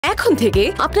এখন থেকে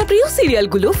আপনার প্রিয়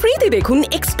সিরিয়ালগুলো ফ্রিতে দেখুন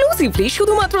এক্সক্লুসিভলি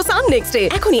শুধুমাত্র সান নেক্সটে।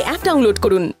 এখনই অ্যাপ ডাউনলোড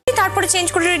করুন। তারপরে চেঞ্জ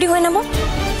করে রেডি হয়ে নেব।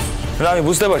 না আমি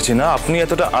বুঝতে পারছি না আপনি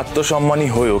এতটা আত্মসম্মানী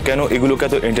হয়েও কেন এগুলোকে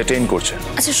এত এন্টারটেইন করছেন।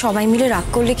 আচ্ছা সবাই মিলে রাগ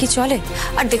করলে কি চলে?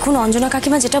 আর দেখুন অঞ্জনা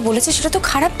কাকিমা যেটা বলেছে সেটা তো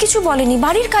খারাপ কিছু বলেনি,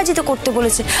 বাড়ির কাজই তো করতে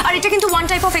বলেছে। আর এটা কিন্তু ওয়ান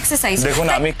টাইপ অফ এক্সারসাইজ। দেখুন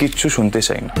আমি কিচ্ছু শুনতে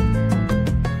চাই না,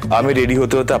 আমি রেডি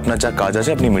হতে হতে আপনার যা কাজ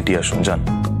আছে আপনি মিটিয়ে আসুন, যান।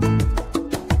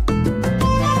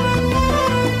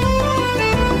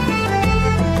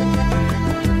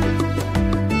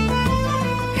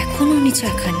 এখনো নিচে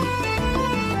খাননি,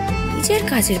 নিজের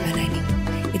কাজের বেলায় নেই,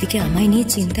 এদিকে আমায় নিয়ে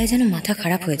চিন্তায় যেন মাথা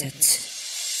খারাপ হয়ে যাচ্ছে।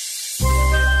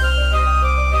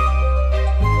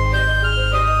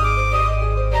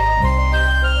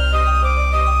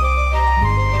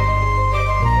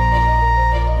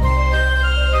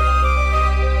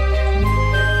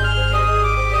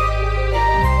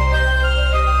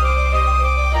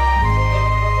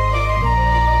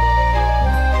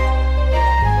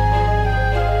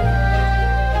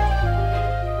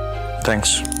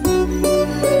 থ্যাঙ্কস।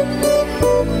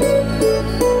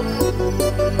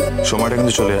 সময়টা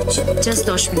কিন্তু চলে যাচ্ছে। Just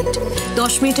 10 minute.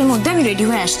 10 মিনিটের মধ্যে আমি রেডি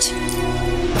হয়ে আসছি।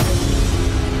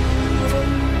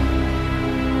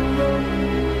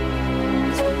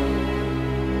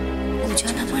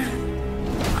 উজান আমার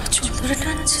আঁচল ধরে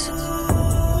টানছে।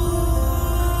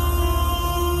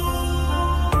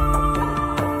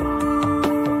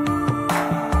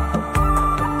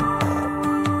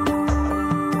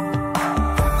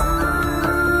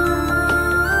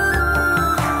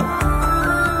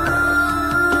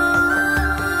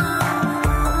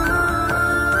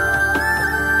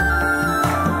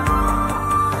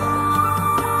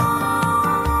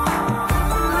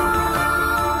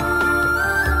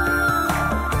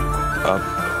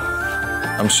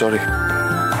 I'm sorry,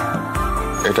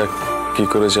 এটা কি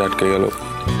করে যে আটকে গেল।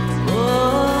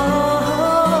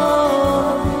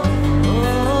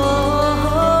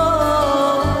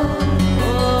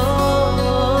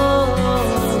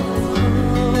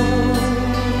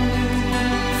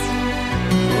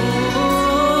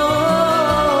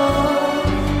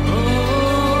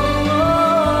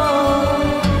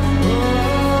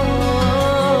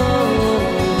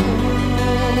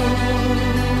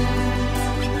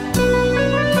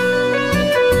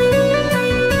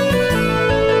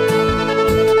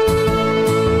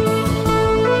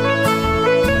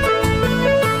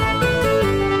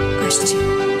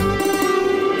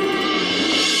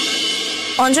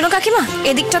 অঞ্জনা কাকিমা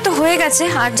এদিকটা তো হয়ে গেছে,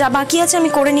 আর যা বাকি আছে আমি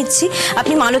করে নিচ্ছি।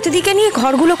 আপনি মালতী দিকে নিয়ে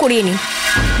ঘরগুলো করিয়ে নিন।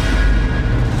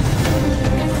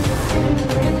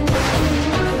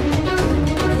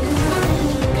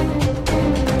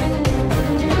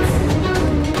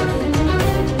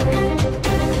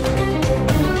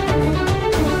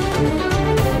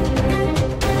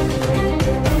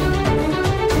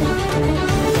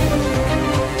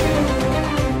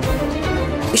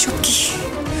 এসব কি?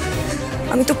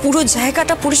 আমি তো পুরো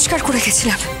জায়গাটা পরিষ্কার করে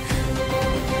গেছিলাম।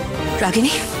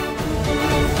 রাগিনী,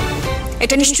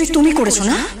 এটা নিশ্চয়ই তুমি করেছো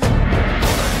না?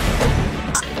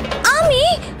 আমি?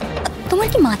 তোমার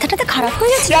কি মাথাটাতে খারাপ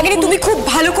হয়ে গেছে? রাগিনী তুমি খুব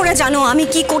ভালো করে জানো আমি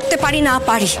কি করতে পারি না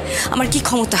পারি, আমার কি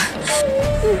ক্ষমতা।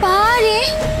 বারে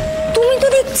তুমি তো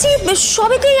দেখছি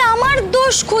সবেতেই আমার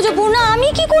দোষ খোঁজো। না আমি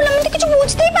কি করলাম আমি তো কিছু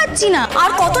বুঝতেই পারছি না। আর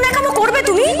কত নাকামো করবে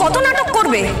তুমি? কত নাটক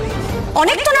করবে?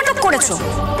 অনেক তো নাটক করেছো।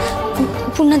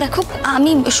 পূর্ণা দেখো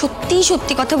আমি সত্যি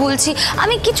সত্যি কথা বলছি,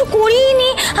 আমি কিছু করিনি,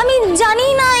 আমি জানি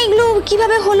না এগুলো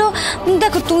কিভাবে হলো।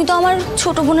 দেখো তুমি তো আমার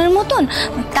ছোট বোনের মতন,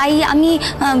 তাই আমি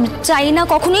চাই না,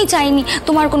 কখনোই চাইনি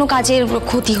তোমার কোনো কাজের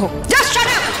ক্ষতি হোক।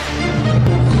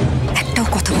 একটাও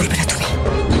কথা বলবে না তুমি।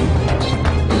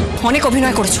 অনেক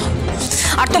অভিনয় করেছো,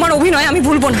 আর তোমার অভিনয় আমি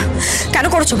ভুলবো না। কেন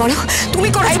করেছো বলো? তুমি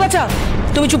করাই বাচ্চা,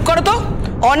 তুমি চুপ করো তো।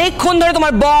 অনেকক্ষণ ধরে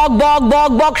তোমার বক বক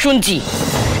বক বক শুনছি।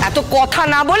 এত কথা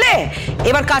না বলে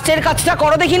এবার কাছের কাজটা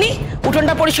করো দেখিনি।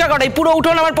 উঠোনটা পরিষ্কার করো, এই পুরো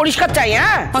উঠোন আমার পরিষ্কার চাই।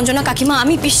 হ্যাঁ অঞ্জনা কাকিমা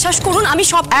আমি বিশ্বাস করুন আমি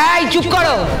সব। এই চুপ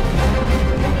করো।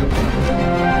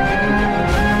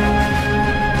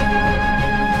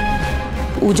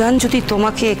 উজান যদি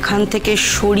তোমাকে এখান থেকে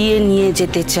সরিয়ে নিয়ে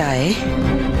যেতে চায়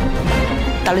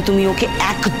তাহলে তুমি ওকে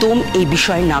একদম এই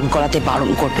বিষয়ে নাক গলাতে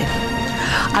বারণ করবে।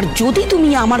 আর যদি তুমি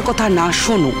আমার কথা না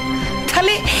শোনো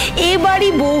তাহলে এবারই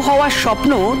বউ হওয়ার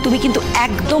স্বপ্ন তুমি কিন্তু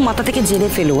একদম মাথা থেকে জেনে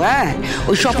ফেলো। হ্যাঁ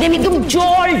ওই স্বপ্নে আমি একদম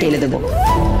জল ঢেলে দেবো।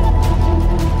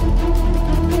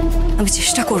 আমি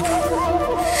চেষ্টা করব,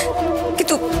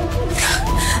 কিন্তু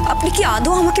আপনি কি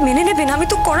আদৌ আমাকে মেনে নেবেন? আমি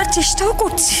তো করার চেষ্টাও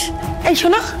করছি। এই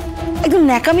শোনা, একদম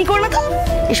ন্যাকামি কর না তো।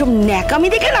 এসব ন্যাকামি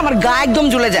দেখে না আমার গা একদম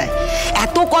জ্বলে যায়।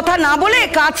 এত কথা না বলে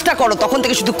কাজটা করো, তখন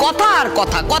থেকে শুধু কথা আর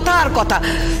কথা, কথা আর কথা।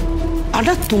 আর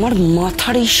না তোমার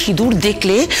মাথার এই সিঁদুর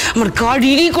দেখলে আমার গা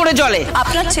রিরি করে জ্বলে।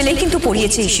 আপনার ছেলে কিন্তু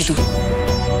পরিয়েছে এই সিঁদুর।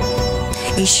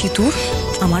 এই সিঁদুর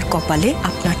আমার কপালে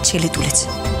আপনার ছেলে তুলেছে।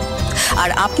 আর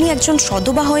আপনি একজন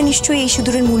সদবা হয়ে নিশ্চয়ই এই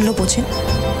সিঁদুরের মূল্য বোঝেন।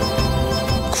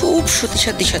 খুব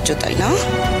সতীসাধ্য সাজ্য, তাই না?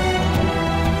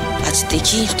 আজ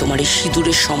দেখি তোমার এই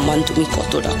সিঁদুরের সম্মান তুমি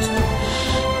কত রাখো।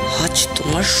 আজ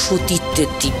তোমার সতীত্বের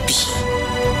দিব্যি।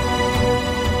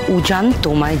 উজান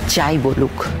তোমায় যাই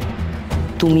বলুক,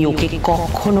 তুমি ওকে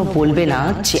কখনো বলবে না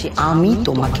যে আমি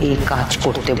তোমাকে এই কাজ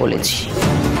করতে বলেছি।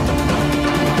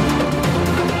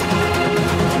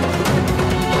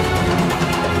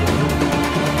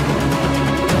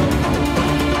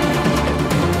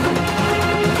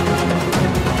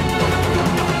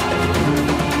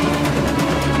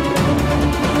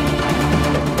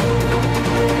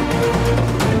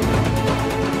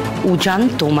 উজান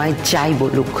তোমায় যাই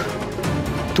বলুক,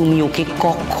 তুমি ওকে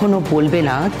কখনো বলবে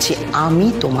না যে আমি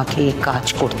তোমাকে এই কাজ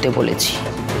করতে বলেছি।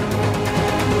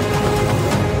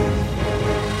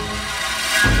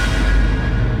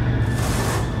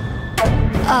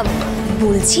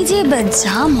 বলছি যে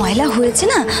যা ময়লা হয়েছে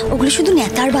না ওগুলো শুধু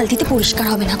নেতার বালতিতে পরিষ্কার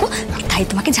হবে না গো, তাই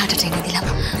তোমাকে ঝাঁটা টেনে দিলাম।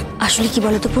 আসলে কি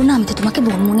বলতো পূর্ণা, আমি তো তোমাকে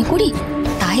বোন মনে করি,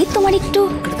 তাই তোমার একটু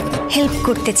হেল্প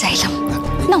করতে চাইলাম।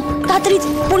 নাও তাড়াতাড়ি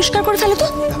পরিষ্কার করে ফেলো তো।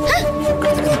 হ্যাঁ,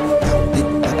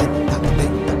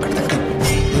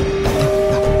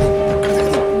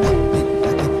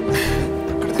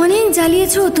 অনেক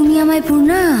জ্বালিয়েছো তুমি আমায়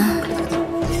পূর্ণা।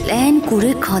 প্ল্যান করে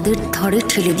খাদের ধরে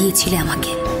ঠেলে দিয়েছিলে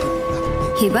আমাকে।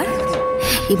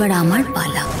 এবার আমার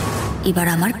পালা, এবার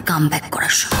আমার কামব্যাক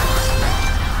করার সময়।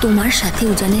 তোমার সাথে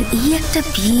উজানের এই একটা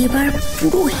বিয়ে এবার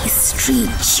পুরো হিস্ট্রি,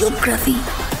 জিওগ্রাফি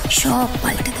সব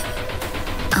পাল্টে দেবে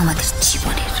আমাদের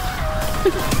জীবনের।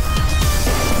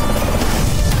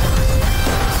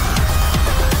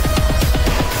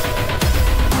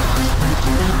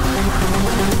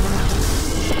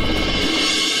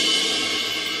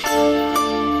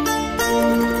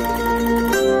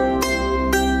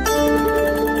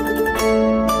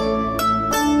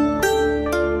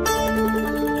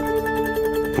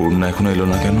 পূর্ণা এখনো এলো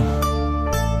না কেন?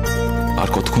 আর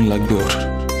কতক্ষণ লাগবে ওর?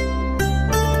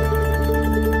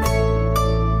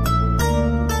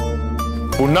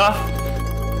 পূর্ণা,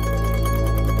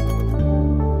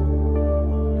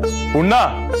 পূর্ণা,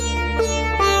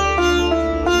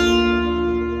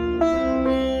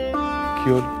 কি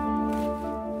হল?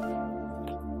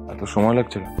 এত সময়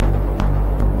লাগছে?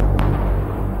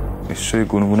 নিশ্চয়ই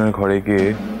গুনগুনের ঘরে গিয়ে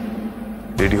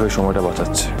রেডি হয়ে সময়টা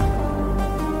বাঁচাচ্ছে।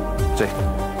 যাই,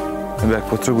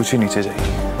 ব্যাগপত্র গুছিয়ে নিচে যাই।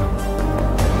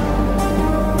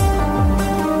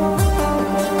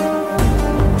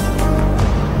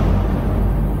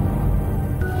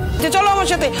 চলো আমার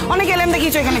সাথে, অনেক এলাম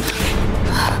দেখিয়েছো এখানে।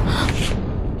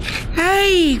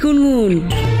 এই গুনগুন,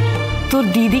 তোর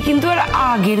দিদি কিন্তু আর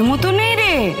আগের মতো নেই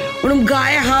রে, ওরকম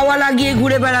গায়ে হাওয়া লাগিয়ে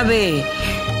ঘুরে বেড়াবে।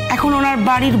 এখন ওনার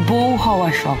বাড়ির বউ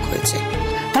হওয়ার শখ হয়েছে।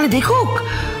 তাহলে দেখুক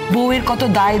বউয়ের কত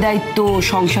দায় দায়িত্ব,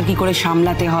 সংসার কি করে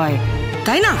সামলাতে হয়,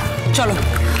 তাই না? চলো।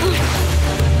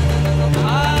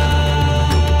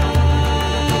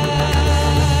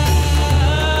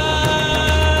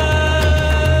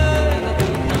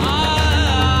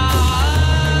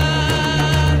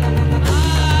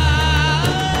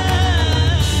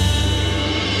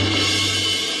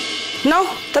 নাও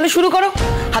তাহলে শুরু করো,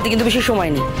 হাতে কিন্তু বেশি সময়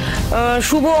নেই।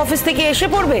 শুভ অফিস থেকে এসে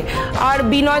পড়বে, আর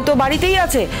বিনয় তো বাড়িতেই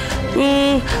আছে।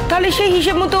 তাহলে সেই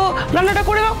হিসেব মতো রান্নাটা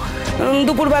করে দাও।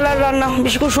 দুপুরবেলার রান্না,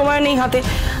 বেশিক্ষণ সময় নেই হাতে।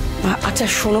 আচ্ছা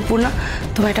শোনো পূর্ণা,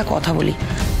 তোমার একটা কথা বলি,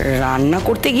 রান্না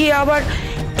করতে গিয়ে আবার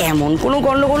এমন কোনো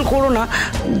গন্ডগোল করো না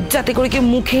যাতে করে কেউ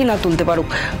মুখেই না তুলতে পারুক।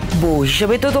 বউ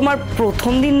হিসেবে তো তোমার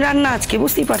প্রথম দিন রান্না আজকে,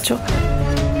 বুঝতেই পারছো।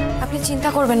 আপনি চিন্তা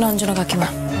করবেন না অঞ্জনা কাকিমা,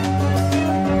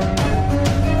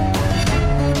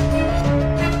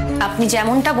 আপনি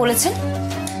যেমনটা বলেছেন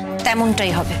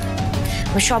তেমনটাই হবে।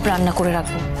 আমি সব রান্না করে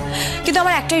রাখবো, কিন্তু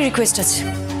আমার একটাই রিকোয়েস্ট আছে,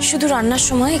 শুধু রান্নার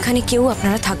সময় এখানে কেউ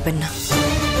আপনারা থাকবেন না।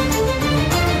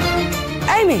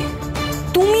 এই মেয়ে,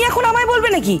 তুমি এখন আমায় বলবে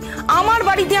নাকি আমার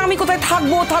বাড়িতে আমি কোথায়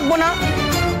থাকবো থাকবো না?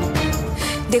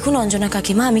 দেখুন অঞ্জনা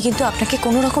কাকিমা, আমি কিন্তু আপনাকে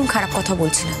কোনো রকম খারাপ কথা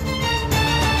বলছি না।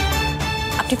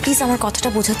 আপনি প্লিজ আমার কথাটা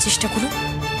বোঝার চেষ্টা করুন।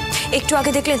 একটু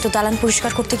আগে দেখলেন তো দালান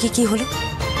পরিষ্কার করতে গিয়ে কি হলো।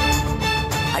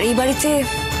 আর এই বাড়িতে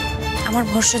আমার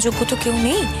ভরসাযোগ্য তো কেউ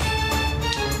নেই,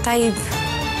 তাই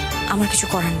আমার কিছু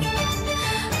করার নেই।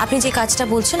 আপনি যে কাজটা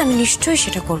বলছেন আমি নিশ্চয়ই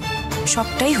সেটা করব,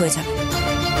 সবটাই হয়ে যাবে।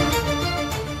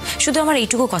 শুধু আমার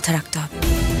এইটুকু কথা রাখতে হবে।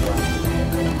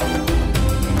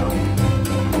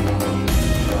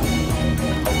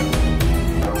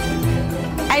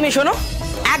 এই মেয়ে শোনো,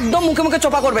 একদম মুখে মুখে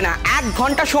চোপা করবে না। 1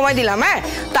 ঘন্টা সময় দিলাম, হ্যাঁ,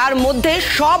 তার মধ্যে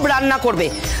সব রান্না করবে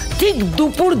ঠিক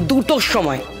দুপুর 2টোর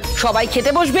সময়। সবাই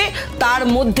খেতে বসবে, তার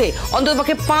মধ্যে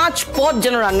অন্ততপক্ষে 5 পদ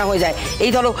যেন রান্না হয়ে যায়।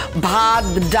 এই ধরো ভাত,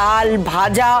 ডাল,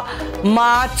 ভাজা,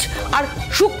 মাছ আর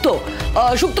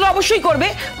শুক্তো অবশ্যই করবে,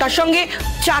 তার সঙ্গে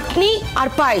চাটনি আর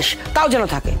পায়েস তাও যেন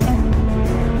থাকে।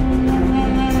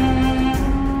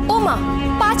 ও মা,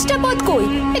 5টা পদ কই?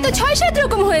 এ তো 6-7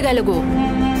 রকম হয়ে গেল গো।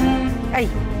 এই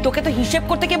তোকে তো হিসেব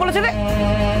করতে কে বলেছে রে?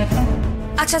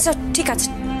 আচ্ছা আচ্ছা, ঠিক আছে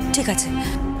ঠিক আছে,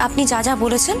 আপনি যা যা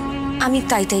বলেছেন আমি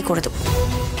তাই করে দেবো।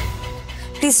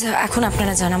 প্লিজ এখন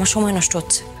আপনারা যান, আমার সময় নষ্ট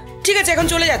হচ্ছে। ঠিক আছে, এখন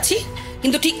চলে যাচ্ছি,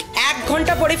 কিন্তু ঠিক 1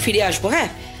 ঘন্টা পরে ফিরে আসবো। হ্যাঁ,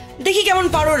 দেখি কেমন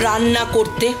পারো রান্না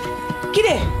করতে। কি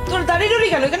রে, তোর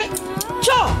দাঁড়িয়ে গেল এখানে? চ।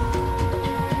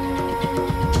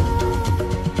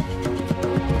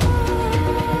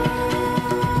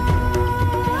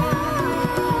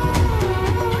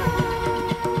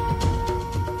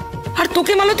 আর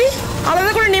তোকে মালতী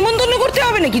আলাদা করে নেমন্তন্ন করতে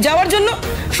হবে নাকি যাওয়ার জন্য?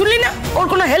 শুনলি না, ওর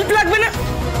কোনো হেল্প লাগবে না।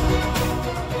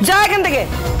 যা এখান থেকে।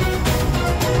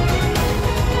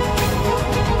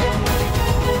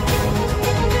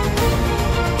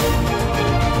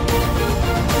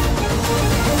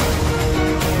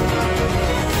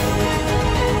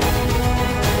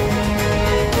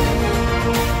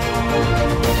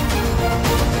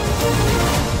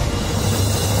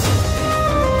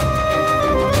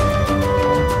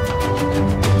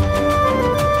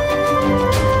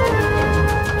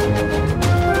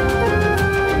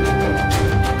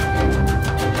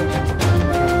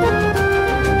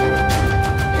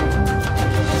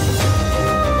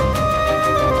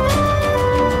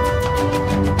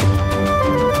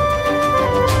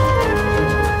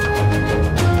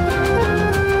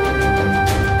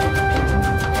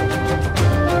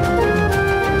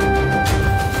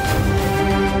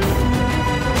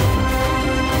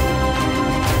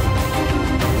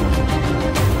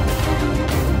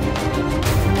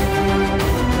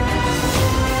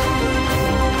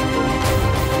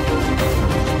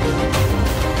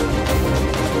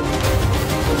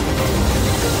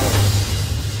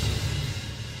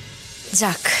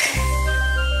 যাক,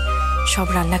 সব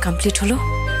রান্না কমপ্লিট হলো।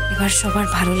 এবার সবার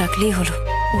ভালো লাগলেই হলো।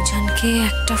 উজানকে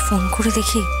একটা ফোন করে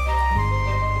দেখি।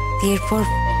 এরপর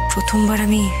প্রথমবার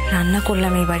আমি রান্না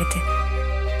করলাম এই বাড়িতে,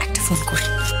 একটা ফোন করি।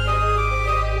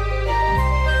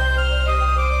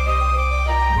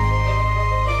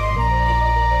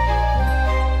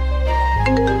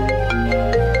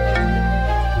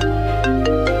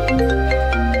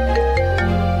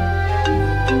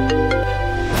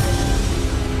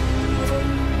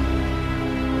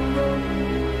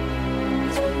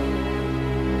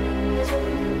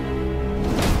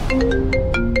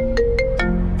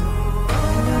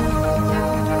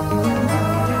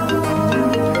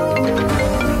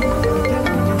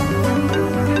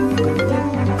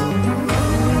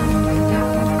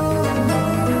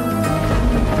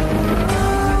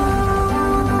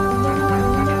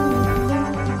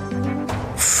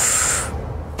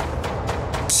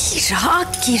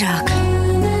 কি রাগ,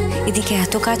 এদিকে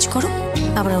এত কাজ করো,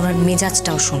 আবার ওনার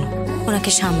মেজাজটাও শোনো,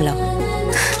 ওনাকে সামলাও।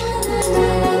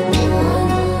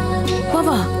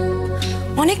 বাবা,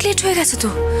 অনেক লেট হয়ে গেছে তো,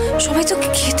 সবাই তো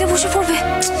খেতে বসে পড়বে।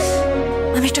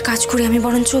 আমি একটা কাজ করি, আমি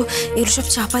বরঞ্চ এগুলো সব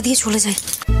চাপা দিয়ে চলে যাই।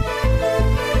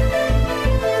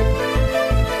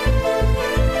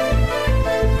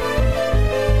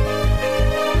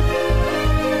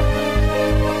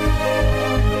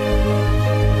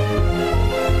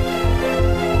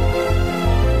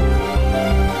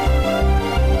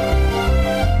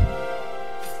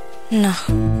 না,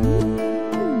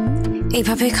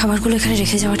 এইভাবে খাবারগুলো এখানে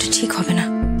রেখে যাওয়াটা ঠিক হবে না।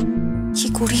 কি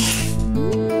করি?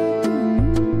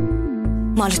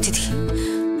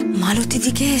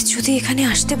 মালতীদিকে যদি এখানে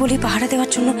আসতে বলি পাহারা দেওয়ার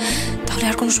জন্য, তাহলে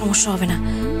আর কোনো সমস্যা হবে না।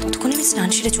 ততক্ষণ আমি স্নান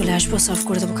সেরে চলে আসবো, সার্ভ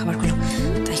করে দেবো খাবারগুলো।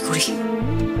 তাই করি।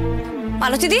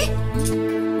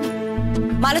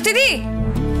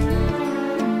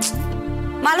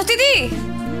 মালতীদি,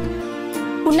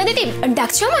 পূর্ণা দিদি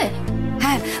ডাকছো আমায়?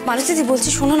 হ্যাঁ মালতীদি বলছি,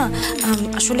 শোনো না,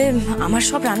 আসলে আমার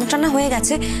সব রান্না টান্না হয়ে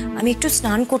গেছে, আমি একটু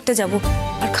স্নান করতে যাব,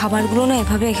 আর খাবারগুলো না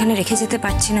এভাবে এখানে রেখে যেতে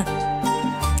পারছি না।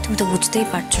 তুমি তো বুঝতেই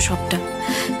পারছো সবটা।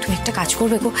 তুমি একটা কাজ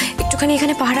করবে গো, একটুখানি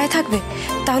এখানে পাহারায় থাকবে,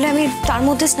 তাহলে আমি তার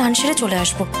মধ্যে স্নান সেরে চলে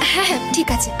আসবো। হ্যাঁ হ্যাঁ ঠিক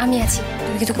আছে, আমি আছি।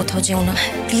 তুমি কিন্তু কোথাও যেও না,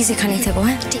 প্লিজ এখানেই থেকো।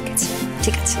 হ্যাঁ ঠিক আছে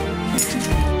ঠিক আছে।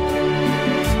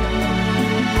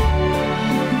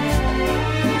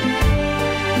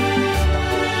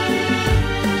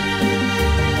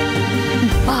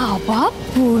 বাবা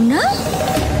পূর্ণা,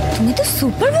 তুমি তো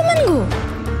সুপার ওম্যান গো।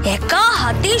 একা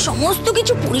হাতে সমস্ত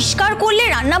কিছু পরিষ্কার করলে,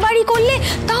 রান্না বাড়ি করলে,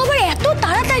 তাও আবার এত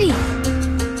তাড়াতাড়ি।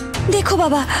 দেখো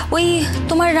বাবা, ওই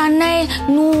তোমার রান্নায়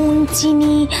নুন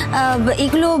চিনি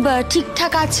এগুলো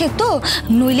ঠিকঠাক আছে তো?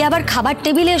 নইলে আবার খাবার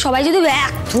টেবিলে সবাই যদি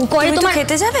করে তোমার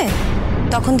খেতে যাবে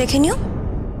তখন দেখে নিও।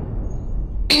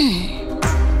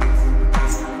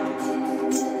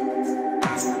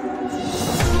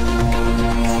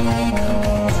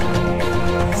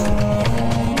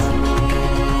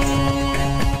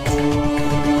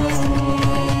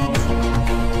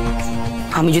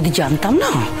 আমি যদি জানতাম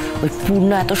না ওই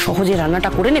পূর্ণা এত সহজে রান্নাটা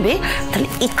করে নেবে, তাহলে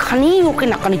এখানেই ওকে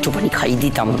নাকানি চোপানি খাইয়ে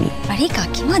দিতাম আমি। আরে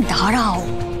কাকিমা দাঁড়াও,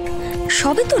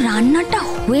 সবে তো রান্নাটা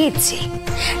হয়েছে,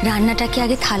 রান্নাটাকে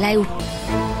আগে থালায়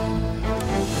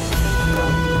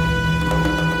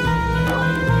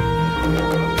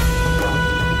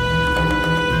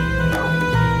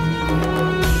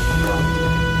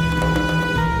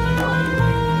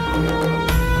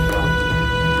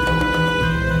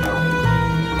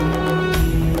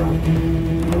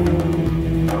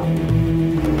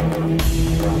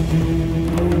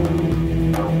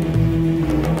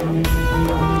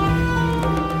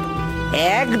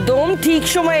একদম ঠিক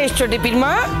সময় এসছো টিপির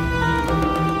মা।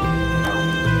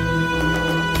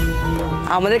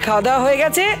 আমাদের খাওয়া দাওয়া হয়ে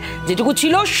গেছে, যেটুকু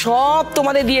ছিল সব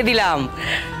তোমাদের দিয়ে দিলাম।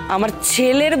 আমার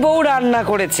ছেলের বউ রান্না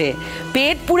করেছে,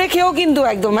 পেট পুড়ে খেও কিন্তু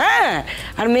একদম। হ্যাঁ,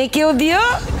 আর মেয়েকেও দিও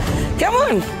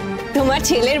কেমন? তোমার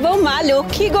ছেলের বউ মা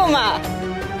লক্ষ্মী গো মা,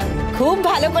 খুব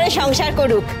ভালো করে সংসার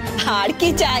করুক, আর কি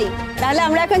চাই। তাহলে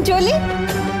আমরা এখন চলি।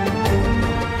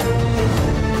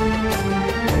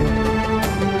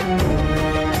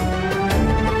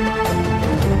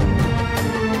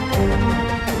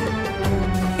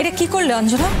 এটা কি করলে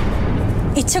অঞ্জনা?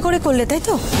 ইচ্ছা করে করলে তাই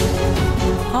তো?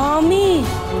 আমি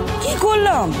কি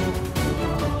করলাম?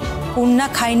 পূর্ণা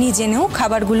খায়নি জেনেও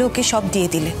খাবারগুলো ওকে সব দিয়ে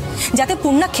দিলে, যাতে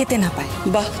পূর্ণা খেতে না পায়।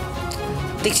 বাহ,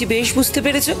 দেখছি বেশ বুঝতে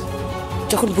পেরেছো।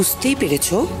 যখন বুঝতেই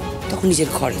পেরেছো তখন নিজের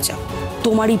ঘরে যাও।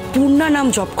 তোমার এই পূর্ণা নাম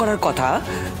জপ করার কথা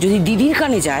যদি দিদির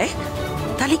কানে যায়,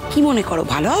 তাহলে কি মনে করো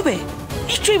ভালো হবে?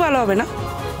 নিশ্চয়ই ভালো হবে না।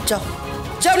 যাও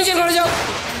যাও, নিজের ঘরে যাও।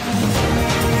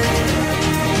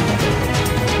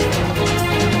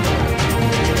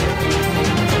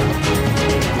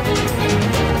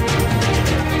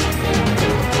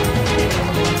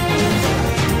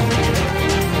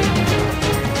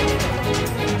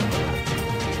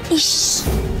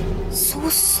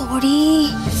 সরি,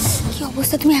 কি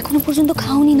অবস্থা, তুমি এখনো পর্যন্ত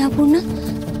খাওনি না পূর্ণা?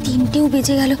 3টেও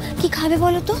বেজে গেল, কি খাবে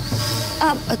বলো তো?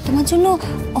 তোমার জন্য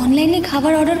অনলাইনে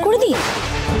খাবার অর্ডার করে দিই?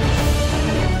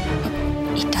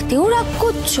 এটাতেও রাগ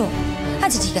করছো?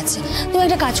 আচ্ছা ঠিক আছে, তুমি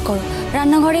একটা কাজ করো,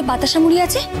 রান্নাঘরে বাতাসা মুড়ি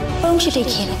আছে, বরং সেটাই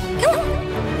খেয়ে নাও, কেমন?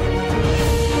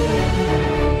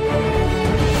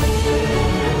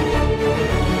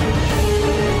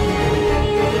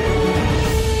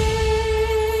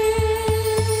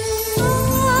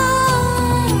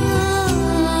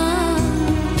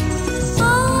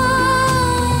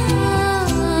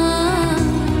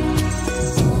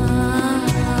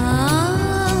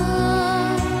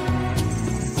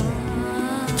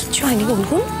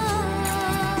 গুনগুন,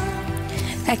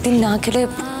 একদিন না খেলে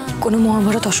কোনো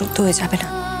মহাভারত অসুস্থ হয়ে যাবে না,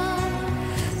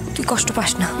 তুই কষ্ট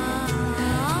পাস না।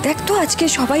 দেখ তো আজকে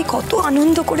সবাই কত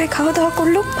আনন্দ করে খাওয়া দাওয়া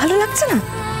করলো, ভালো লাগছে না?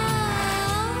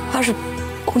 আর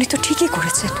উনি তো ঠিকই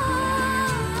করেছেন,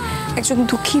 একজন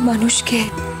দুঃখী মানুষকে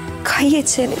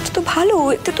খাইয়েছেন, এটা তো ভালো,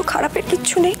 এতে তো খারাপের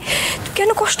কিচ্ছু নেই। তুই কেন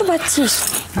কষ্ট পাচ্ছিস?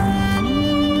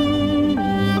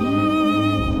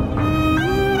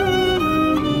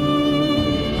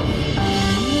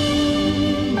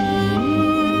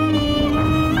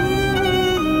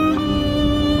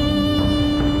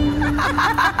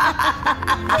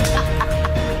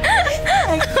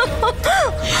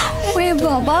 ওরে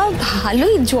বাবা,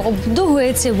 ভালোই জব্দ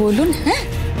হয়েছে বলুন। হ্যাঁ,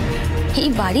 এই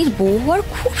বাড়ির বউ হওয়ার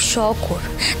খুব শখ ওর।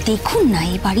 দেখুন না,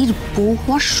 এই বাড়ির বউ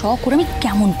হওয়ার শখ ওর আমি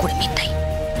কেমন করে মেটাই।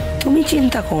 তুমি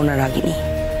চিন্তা করো না রাগিনী,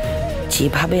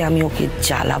 যেভাবে আমি ওকে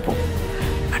জ্বালাবো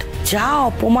আর যা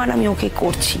অপমান আমি ওকে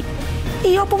করছি,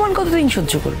 এই অপমান কতদিন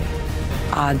সহ্য করবে?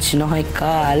 আজ নয়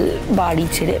কাল বাড়ি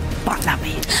ছেড়ে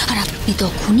পালাবে। আর আপনি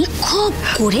তখনই খুব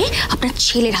করে আপনার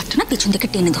ছেলের হাতটা না পেছন থেকে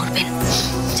টেনে ধরবেন,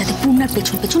 যাতে পূর্ণার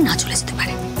পেছন পেছন না চলে যেতে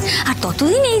পারে। আর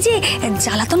ততদিন এই যে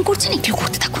জ্বালাতন করছেন এগুলো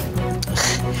করতে থাকুন।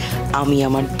 আমি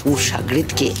আমার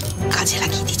দুঃসাগরিতকে কাজে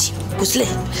লাগিয়ে দিচ্ছি, বুঝলে?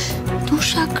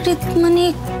 দুঃসাগরিত মানে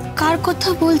কার কথা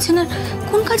বলছেন আর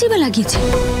কোন কাজে বা লাগিয়েছে?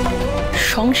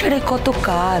 সংসারে কত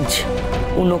কাজ,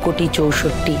 69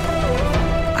 64,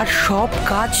 আর সব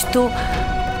কাজ তো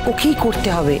ওকেই করতে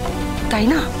হবে, তাই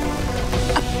না?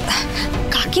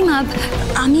 কাকিমা,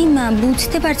 আমি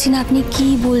বুঝতে পারছি না আপনি কি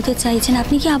বলতে চাইছেন।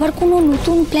 আপনি কি আবার কোনো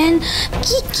নতুন প্ল্যান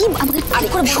কি কি আমাদের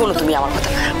করে শোনো তুমি আমার কথা।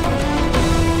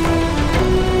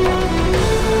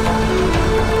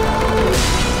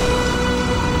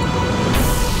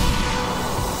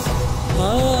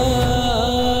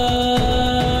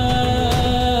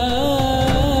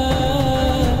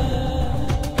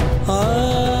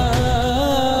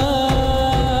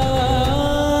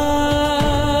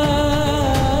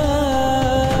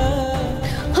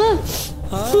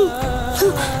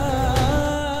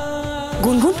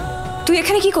 গুনগুন, তুই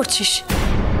এখানে কি করছিস?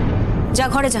 যা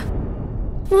ঘরে যা।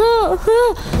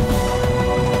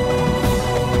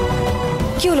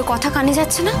 কি হলো, কথা কানে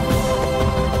যাচ্ছে না?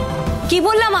 কি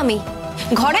বললাম আমি?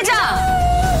 ঘরে যা।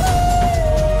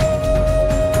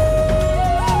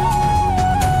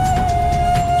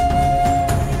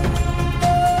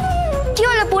 কি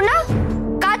হলো পূর্ণা,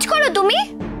 কাজ করো তুমি?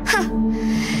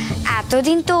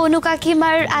 এতদিন তো অনু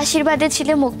কাকিমার আশীর্বাদে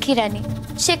ছিলে মক্ষী রানী,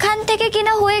 সেখান থেকে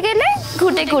কিনা হয়ে গেলে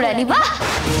ঘুটে কুড়ানি। বাহ,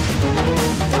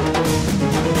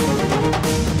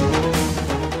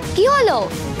 কি হলো,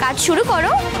 কাজ শুরু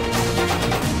করো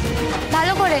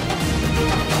ভালো করে।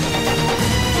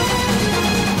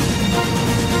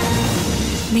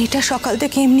 মেয়েটা সকাল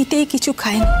থেকে এমনিতেই কিছু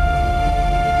খায়নি,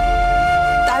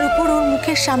 তার উপর ওর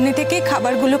মুখের সামনে থেকে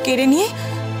খাবারগুলো কেড়ে নিয়ে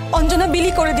অঞ্জনা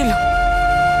বিলি করে দিল।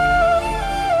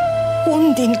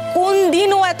 কোন দিন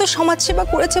ও এত সমাজসেবা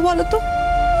করেছে বলো তো?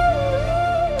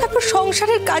 তারপর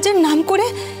সংসারের কাজের নাম করে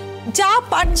যা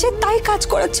পারছে তাই কাজ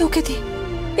করাচ্ছে ওকে দিয়ে।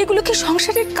 এগুলো কি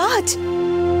সংসারের কাজ?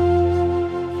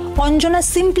 অঞ্জনা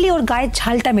সিম্পলি ওর গায়ের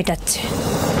ঝালটা মেটাচ্ছে।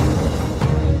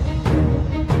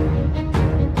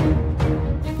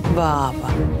 বাবা,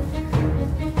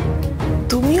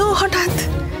 তুমিও হঠাৎ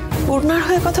পূর্ণার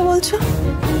হয়ে কথা বলছো?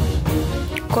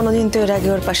 কোনোদিন তো এর আগে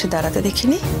ওর পাশে দাঁড়াতে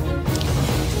দেখিনি।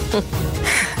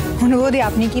 অনুবদি,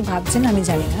 আপনি কি ভাবছেন আমি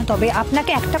জানি না, তবে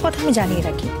আপনাকে একটা কথা আমি জানিয়ে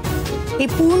রাখি, এই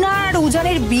পূর্ণা আর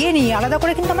উজানের বিয়ে নিয়ে আলাদা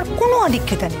করে কিন্তু আমার কোনো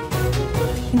অধিক্ষেতা নেই।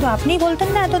 কিন্তু আপনি বলতেন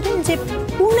না এতদিন যে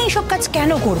পূর্ণা এইসব কাজ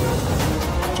কেন করবো?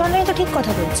 চন্দ্রানী তো ঠিক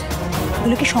কথা বলছে,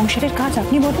 এগুলো কি সংসারের কাজ?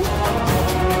 আপনি বলুন।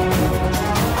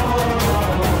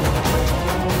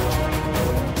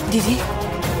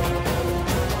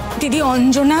 দিদি,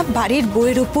 অঞ্জনা বাড়ির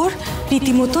বউয়ের উপর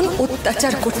রীতিমতন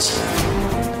অত্যাচার করছে।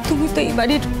 তুমি তো এই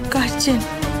বাড়ির গার্জেন,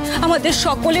 আমাদের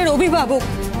সকলের অভিভাবক।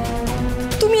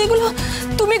 তুমি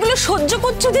এগুলো সহ্য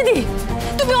করছো দিদি?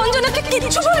 তুমি অঞ্জনাকে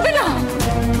কিচ্ছু বলবে না?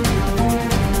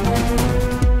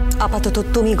 আপাতত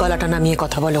তুমি গলাটা নামিয়ে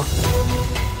কথা বলো।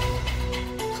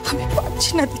 আমি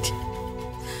পারছি না দিদি,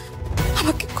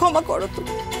 আমাকে ক্ষমা করো।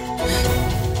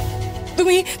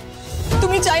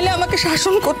 তুমি চাইলে আমাকে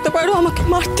শাসন করতে পারো, আমাকে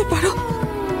মারতে পারো,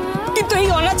 কিন্তু এই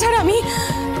অনাচার আমি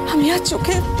আর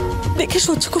চোখে দেখে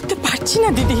সহ্য করতে পারছি না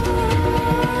দিদি।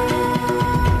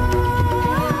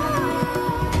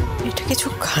 এটা কিছু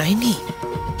খায়নি,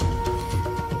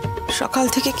 সকাল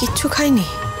থেকে কিচ্ছু খায়নি।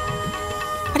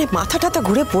 আরে মাথাটা তো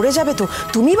ঘুরে পড়ে যাবে তো।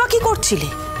 তুমি বা কি করছিলে?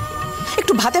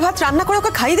 একটু ভাত রান্না করে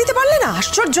ওকে খাইয়ে দিতে পারলে না?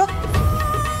 আশ্চর্য।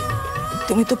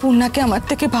 তুমি তো পূর্ণাকে আমার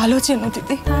থেকে ভালো চেনো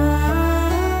দিদি।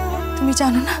 তুমি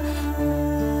জানো না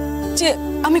যে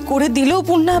আমি করে দিলেও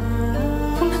পূর্ণা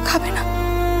খাবে না।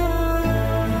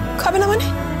 খাবে না মানে?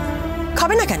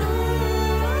 খাবে না কেন?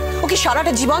 ও কি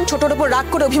সারাটা জীবন ছোটর উপর রাগ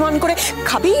করে অভিমান করে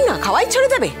খাবেই না, খাওয়াই ছেড়ে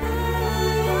দেবে?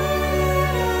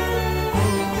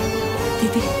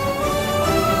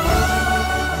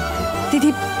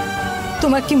 দিদি,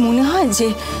 তোমার কি মনে হয় যে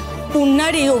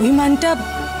পূর্ণার এই অভিমানটা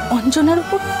অঞ্জনার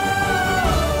উপর?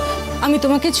 আমি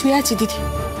তোমাকে ছুঁয়ে আছি দিদি,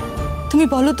 তুমি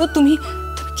বলো তো, তুমি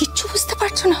কিচ্ছু বুঝতে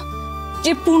পারছো না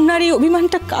যে পূর্ণার এই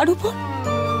অভিমানটা কার উপর?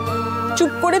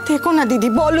 চুপ করে থেকো না দিদি,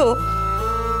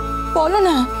 বলো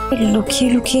না। লুকিয়ে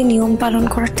লুকিয়ে নিয়ম পালন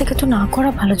করার থেকে তো না করা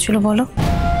ভালো ছিল, বলো।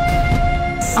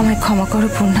 আমায় ক্ষমা করো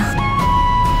পূর্ণা।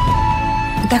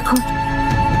 দেখো,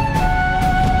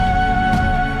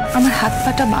 আমার হাত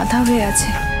পাটা বাঁধা হয়ে আছে।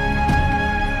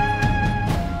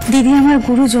 দিদি আমার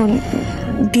গুরুজন,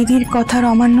 দিদির কথার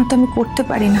অমান্যতা আমি করতে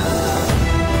পারি না।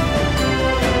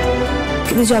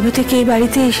 কিন্তু যবে থেকে এই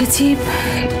বাড়িতে এসেছি,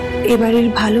 এ বাড়ির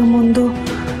ভালো মন্দ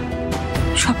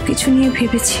সবকিছু নিয়ে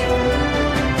ভেবেছি।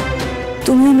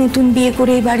 তুমিও নতুন বিয়ে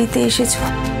করে এই বাড়িতে এসেছো,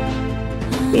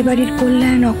 এ বাড়ির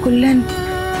কল্যাণ অকল্যাণ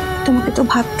তোমাকে তো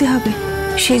ভাবতে হবে।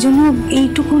 সেজন্য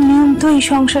এইটুকু নিয়ম তো এই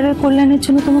সংসারের কল্যাণের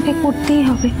জন্য তোমাকে করতেই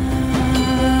হবে।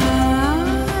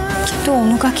 কিন্তু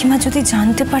অনু কাকিমা যদি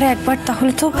জানতে পারে একবার,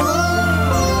 তাহলে তো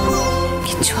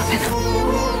কিচ্ছু হবে না।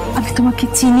 আমি তোমাকে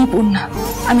চিনি পূর্ণা,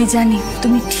 আমি জানি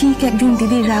তুমি ঠিক একদিন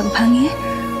দিদির রাগ ভাঙিয়ে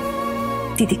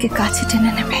দিদিকে কাছে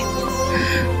টেনে নেবে।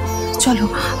 চলো,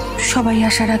 সবাই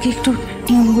আসার আগে একটু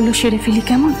নিয়মগুলো সেরে ফেলি,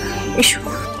 কেমন? এসো।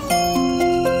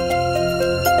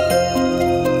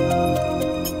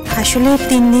 আসলে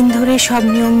 3 দিন ধরে সব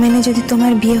নিয়ম মেনে যদি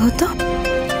তোমার বিয়ে হতো,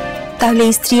 তাহলে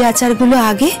এই স্ত্রী আচারগুলো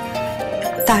আগে,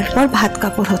 তারপর ভাত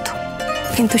কাপড় হতো।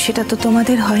 কিন্তু সেটা তো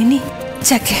তোমাদের হয়নি।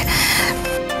 যাকে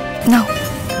নাও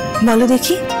বলো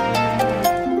দেখি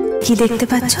কি দেখতে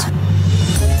পাচ্ছ?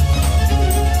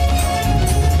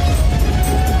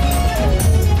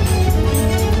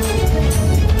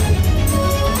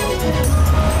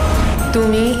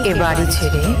 তুমি এ বাড়ি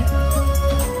ছেড়ে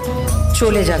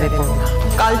চলে যাবে পূর্ণা।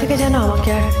 কাল থেকে যেন আমাকে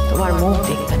আর তোমার মুখ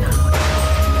দেখবে না।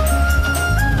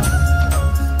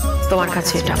 তোমার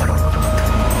কাছে এটা আমার অনুরোধ।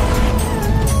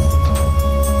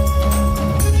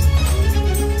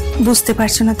 বুঝতে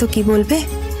পারছো না তো কি বলবে?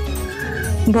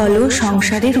 বলো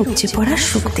সংসারের উপচে পড়ার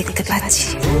সুখ দেখতে পাচ্ছি।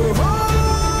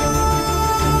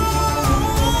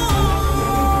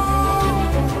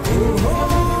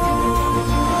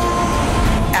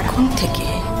 এখন থেকে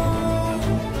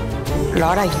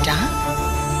লড়াইটা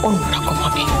অন্যরকম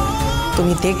হবে।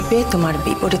 তুমি দেখবে তোমার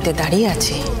বিপরীতে দাঁড়িয়ে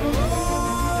আছে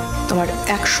তোমার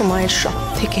এক সময়ের সব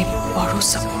থেকে বড়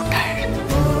সাপোর্টার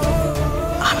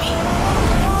আমি।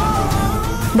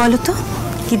 বলো তো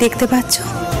কি দেখতে পাচ্ছ?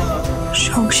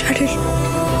 সংসারের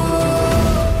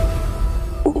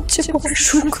উপচে পড়ার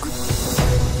সুখ।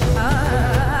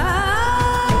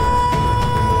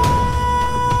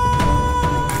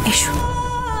 এসো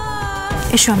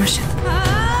এসো আমার সাথে।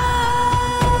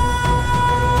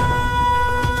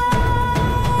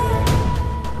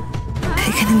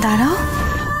 এখানে দাঁড়াও,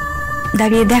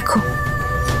 দাঁড়িয়ে দেখো।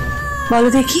 বলো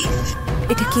দেখি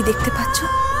এটা কি দেখতে পাচ্ছ?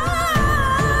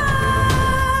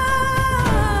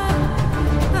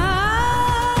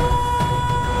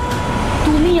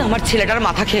 তুমি আমার ছেলেটার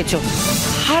মাথা খেয়েছো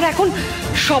আর এখন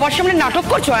সবার সামনে নাটক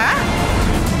করছো। হ্যাঁ,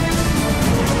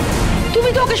 তুমি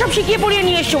তো ওকে সব শিখিয়ে পড়িয়ে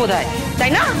নিয়ে এসছো বোধহয়,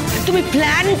 তাই না? তুমি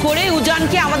প্ল্যান করে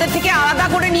উজানকে আমাদের থেকে আলাদা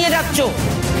করে নিয়ে যাচ্ছ।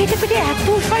 পেটে পেটে এত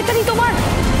শয়তানি তোমার।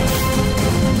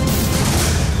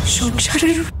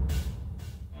 সংসারের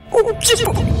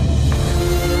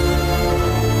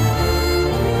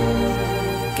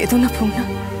কেঁদো না পূর্ণা।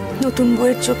 নতুন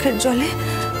বউয়ের চোখের জলে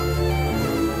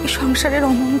সংসারের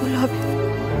অমঙ্গল হবে।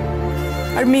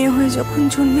 আর মেয়ে হয়ে যখন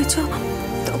জন্মেছ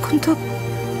তখন তো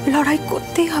লড়াই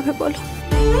করতেই হবে। বলো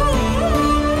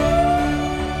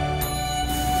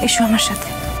এসো আমার সাথে।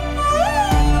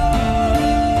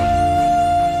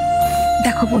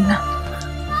 দেখো পূর্ণা,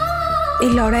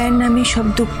 এই লড়াইয়ের নামে সব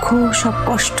দুঃখ সব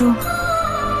কষ্ট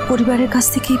পরিবারের কাছ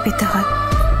থেকেই পেতে হয়।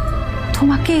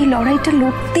 তোমাকে এই লড়াইটা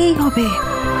লড়তেই হবে।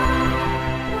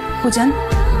 পূজান,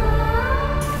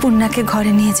 পূর্ণাকে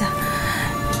ঘরে নিয়ে যা।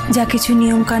 যা কিছু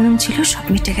নিয়ম কানুন ছিল সব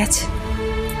মিটে গেছে।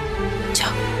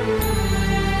 যাও।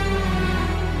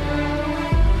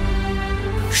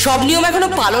 সব নিয়ম এখনো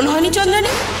পালন হয়নি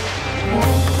চন্দ্রানী।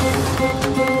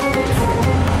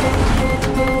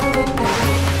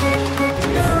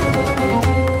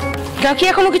 কি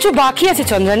এখনো কিছু বাকি আছে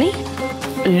চন্দ্রানী?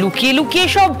 লুকিয়ে লুকিয়ে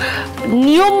সব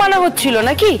নিয়ম মানা হচ্ছিল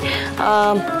নাকি?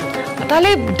 তাহলে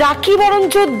ডাকি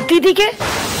বরঞ্চ দিদিকে।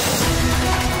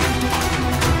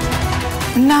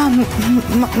 না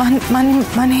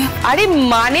মানে আরে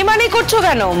মানে মানে করছো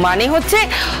কেন? মানে হচ্ছে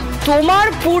তোমার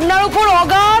পূর্ণার উপর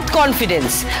অগাধ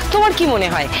কনফিডেন্স। তোমার কি মনে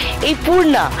হয় এই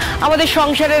পূর্ণা আমাদের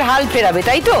সংসারের হাল ফেরাবে,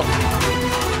 তাই তো?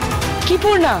 কি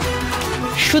পূর্ণা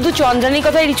শুধু চন্দ্রানীর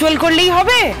কথায় রিচুয়াল করলেই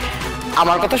হবে?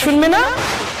 আমার কথা শুনবে না?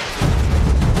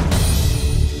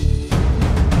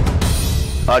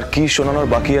 আর কি শোনানোর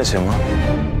বাকি আছে মা?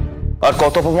 আর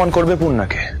কত অপমান করবে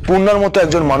পূর্ণাকে? পূর্ণার মতো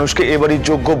একজন মানুষকে এবারই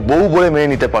যোগ্য বউ বলে মেনে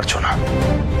নিতে পারছো না।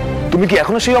 তুমি কি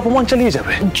এখনো সেই অপমান চালিয়ে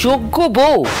যাবে? যোগ্য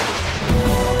বউ?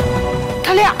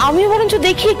 তাহলে আমি বরঞ্চ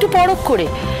দেখি একটু পরখ করে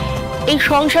এই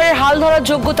সংসারের হাল ধরার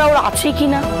যোগ্যতা ওর আছে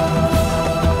কিনা।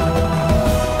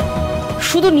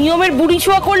 শুধু নিয়মের বুড়ি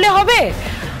ছোঁয়া করলে হবে?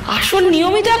 আসল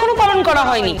নিয়মই তো এখনো পালন করা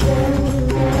হয়নি।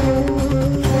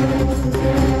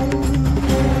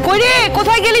 কই রে,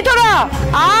 কোথায় গেলি তোরা?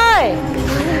 আয়।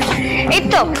 এই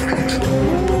তো।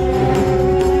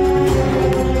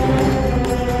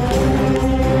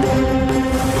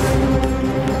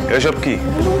 এসব কি?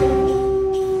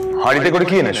 হাড়িতে করে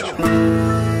কি এনেছো?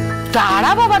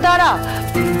 দাঁড়া বাবা দাঁড়া,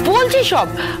 বলছি সব।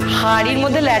 হাড়ির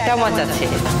মধ্যে ল্যাটা মাছ আছে।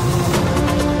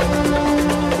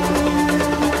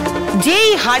 যেই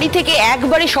হাড়ি থেকে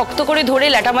একবারে শক্ত করে ধরে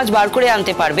ল্যাটা মাছ বার করে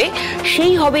আনতে পারবে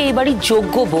সেই হবে এবারই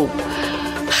যোগ্য বউ।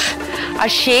 আর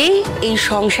সেই এই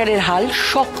সংসারের হাল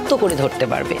শক্ত করে ধরতে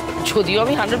পারবে। যদিও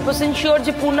আমি 100% শিওর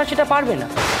যে পূর্ণা সেটা পারবে না।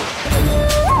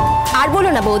 আর বলো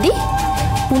না বৌদি,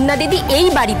 পূর্ণা দিদি এই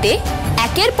বাড়িতে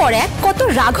একের পর এক কত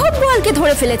রাঘব বোয়ালকে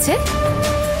ধরে ফেলেছে,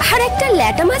 আর একটা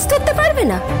ল্যাটা মাছ ধরতে পারবে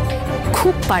না?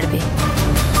 খুব পারবে।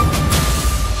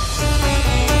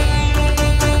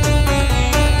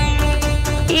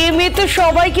 এ মেয়ে তো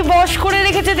সবাইকে বশ করে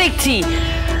রেখেছে দেখছি।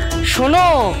 শোনো,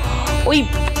 ওই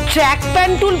ট্র্যাক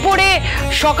প্যান্টুল পরে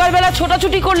সকালবেলা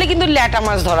ছোটাছুটি করলে কিন্তু ল্যাটা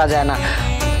মাছ ধরা যায় না,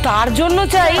 তার জন্য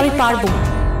চাই। আমি পারবো,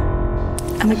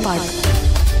 আমি পারবো।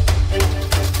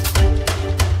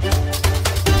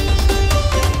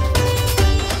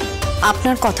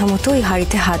 আপনার কথা মতো ওই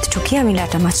হাঁড়িতে হাত ঢুকিয়ে আমি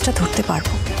ল্যাটা মাছটা ধরতে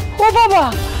পারবো। ও বাবা,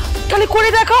 তাহলে করে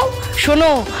দেখাও।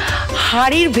 শোনো,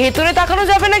 হাঁড়ির ভেতরে তাকানো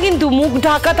যাবে না, কিন্তু মুখ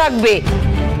ঢাকা থাকবে।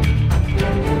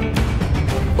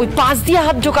 ওই পাশ দিয়ে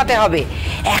হাত ঢোকাতে হবে,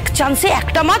 এক চান্সে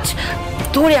একটা মাছ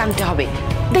ধরে আনতে হবে।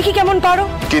 দেখি কেমন পারো।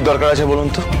 কি দরকার আছে বলুন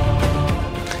তো?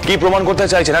 কি প্রমাণ করতে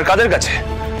চাইছেন আর কাদের কাছে,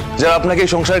 যারা আপনাকে এই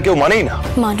সংসারে কেউ মানেই না?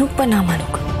 মানুক বা না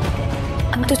মানুক,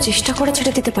 আমি তো চেষ্টা করে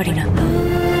ছেড়ে দিতে পারি না।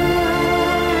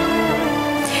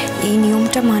 এই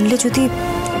নিয়মটা মানলে যদি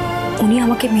উনি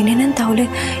আমাকে মেনে নেন, তাহলে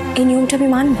এই নিয়মটা আমি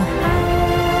মানব।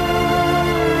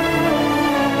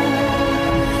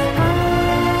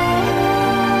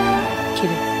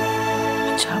 কিরে,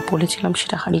 যা বলেছিলাম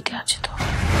সেটা হাঁড়িতে আছে তো?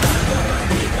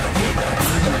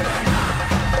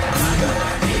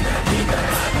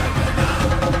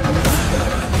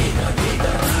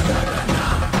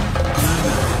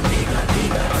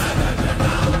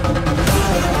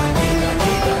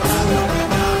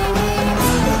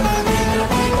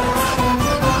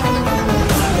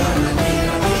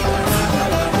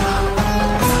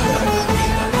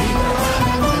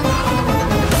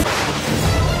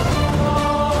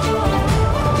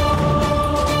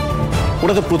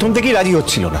 ওরা তো প্রথম থেকেই রাজি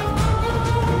হচ্ছিল না।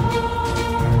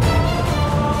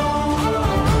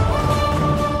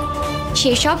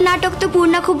 সেসব নাটক তো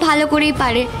পূর্ণা খুব ভালো করেই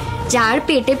পারে। যার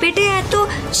পেটে পেটে এত,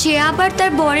 সে আবার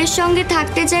তার বরের সঙ্গে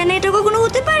থাকতে চায় না, এটা কখনো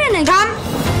হতে পারে না। থাম।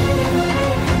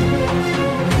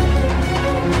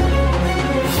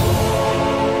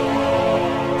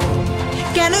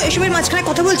 কেন এসবের মাঝখানে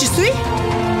কথা বলছিস তুই?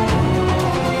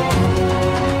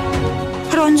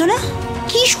 রঞ্জনা,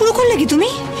 কি শুরু করলে কি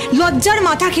তুমি? লজ্জার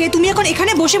মাথা খেয়ে তুমি এখন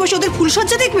এখানে বসে বসে ওদের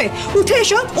ফুলসজ্জা দেখবে? উঠে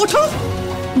এসো, ওঠো।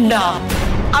 না,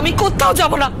 আমি কোথাও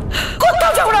যাব না,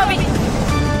 কোথাও যাব না। আমি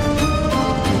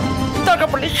দরকার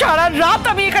পড়লে সারা রাত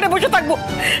আমি এখানে বসে থাকবো,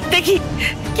 দেখি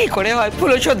কি করে হয়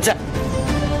ফুলসজ্জা।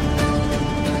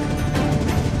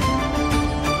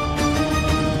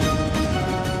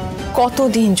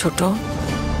 কতদিন ছোট,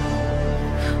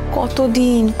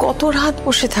 কতদিন, কত রাত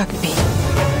বসে থাকবি?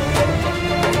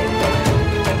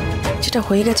 যেটা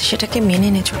হয়ে গেছে সেটাকে মেনে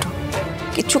নে ছোট,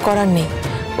 কিচ্ছু করার নেই।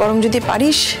 বরং যদি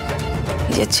পারিস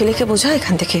নিজের ছেলেকে বোঝা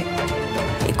এখান থেকে,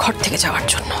 এই ঘর থেকে যাওয়ার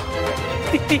জন্য।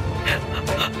 দিদি,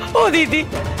 ও দিদি,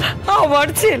 আমার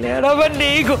ছেলে আর আমার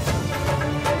নেই গো।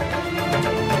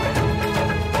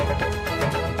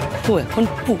 ও এখন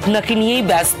পূর্ণাকে নিয়েই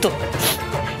ব্যস্ত।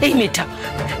 এই মেয়েটা,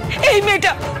 এই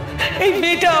মেয়েটা, এই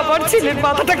মেয়েটা আমার ছেলের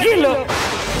মাথাটা খেলো।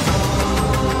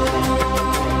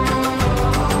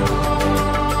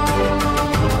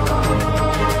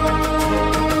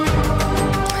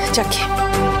 যাকে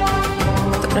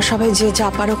তোমরা সবাই যে যা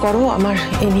পারো করো, আমার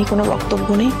এ নিয়ে কোনো বক্তব্য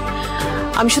নেই।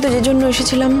 আমি শুধু যে জন্য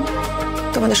এসেছিলাম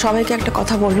তোমাদের সবাইকে একটা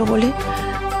কথা বলবো বলে,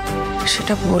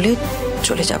 সেটা বলে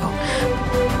চলে যাব।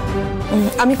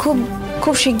 আমি খুব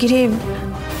খুব শিগগিরই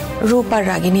রূপ আর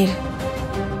রাগিনীর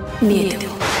বিয়ে দেব।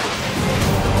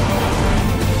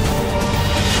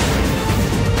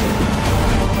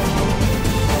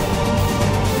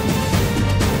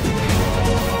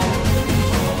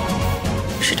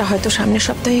 সেটা হয়তো সামনের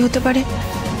সপ্তাহে হতে পারে,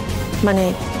 মানে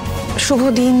শুভ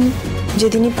দিন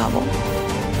যেদিনই পাবো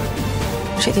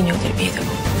সেদিনই ওদের বিয়ে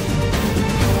দেবো।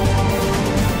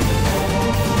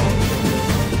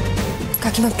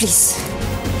 কাকিমা প্লিজ,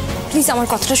 প্লিজ আমার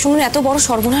কথাটা শুনুন, এত বড়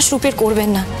সর্বনাশ রূপের করবেন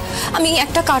না। আমি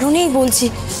একটা কারণেই বলছি,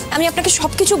 আমি আপনাকে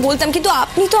সবকিছু বলতাম, কিন্তু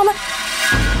আপনি তো আমার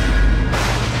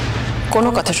কোনো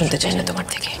কথা শুনতে চাই না তোমার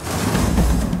থেকে।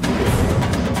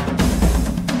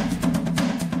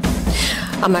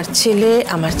 আমার ছেলে,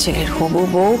 আমার ছেলের হবু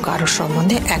বউ, কারোর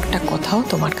সম্বন্ধে একটা কথাও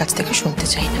তোমার কাছ থেকে শুনতে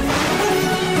চাই না।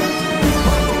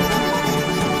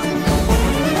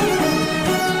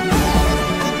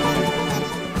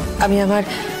 আমি আমার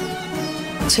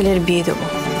ছেলের বিয়ে দেব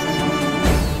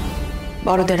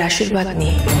বড়দের আশীর্বাদ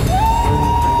নিয়ে,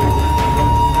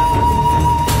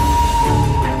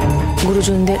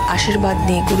 গুরুজনদের আশীর্বাদ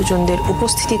নিয়ে, গুরুজনদের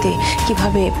উপস্থিতিতে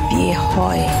কিভাবে বিয়ে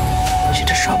হয়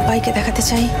সেটা সবাইকে দেখাতে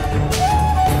চাই,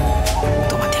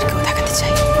 তোমাদেরকেও দেখাতে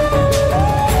চাই।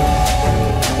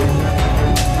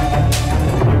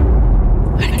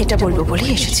 আর এটা বলবো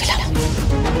বলেই এসেছিলাম।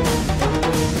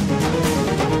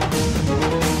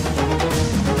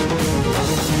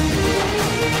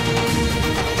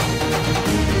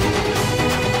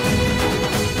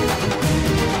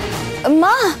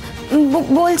 মা,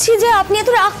 বলছি যে আপনি এত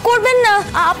রাগ করবেন না,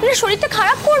 আপনার শরীরটা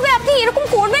খারাপ করবে, আপনি এরকম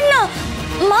করবেন না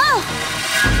মা।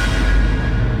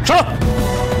 চলো।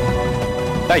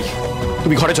 তাই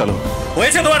তুমি ঘরে চলো।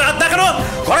 হয়েছে তোমার রাত দেখানো,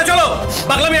 ঘরে চলো।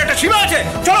 পাগলামির একটা সীমা আছে,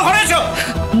 চলো ঘরে এসো।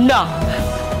 না,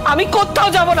 আমি কোথাও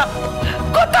যাব না,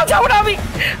 কোথাও যাব না। আমি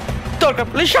দরকার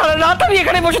পড়লে সারা রাত আমি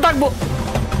এখানে বসে থাকবো।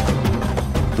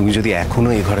 তুমি যদি এখনো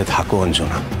এই ঘরে থাকো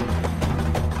অঞ্জনা,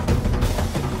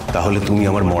 তাহলে তুমি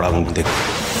আমার মরা মুখ দেখো।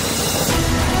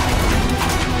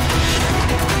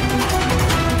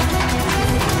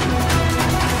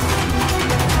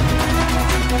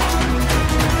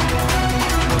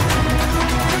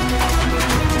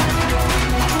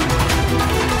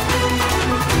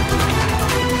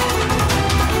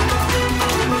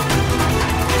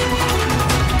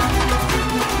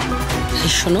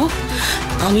 শোনো,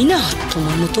 আমি না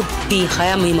তোমার মতো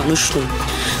বেহায়া মেয়ে মানুষ নই,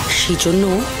 সেই জন্য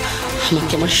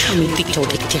আমাকে আমার স্বামীর দিকটাও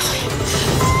দেখতে হয়।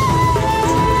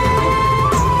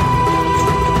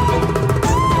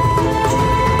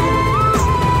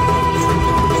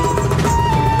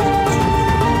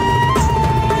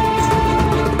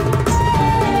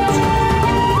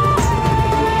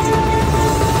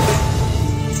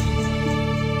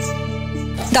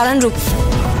 দাঁড়ান রূপ,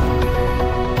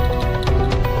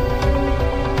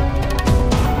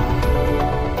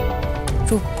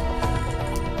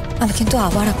 আমি কিন্তু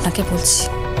আবার আপনাকে বলছি,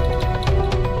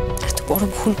 এত বড়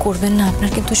ভুল করবেন না,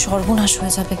 আপনার কিন্তু সর্বনাশ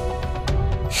হয়ে যাবে,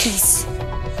 প্লিজ।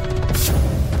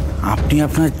 আপনি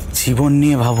আপনার জীবন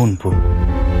নিয়ে ভাবুন পু।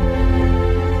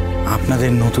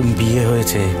 আপনাদের নতুন বিয়ে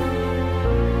হয়েছে,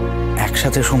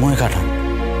 একসাথে সময় কাটান,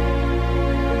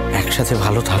 একসাথে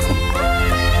ভালো থাকুন।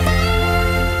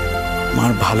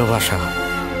 আমার ভালোবাসা,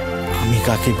 আমি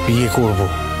কাকে বিয়ে করব,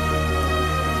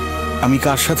 আমি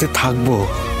কার সাথে থাকবো,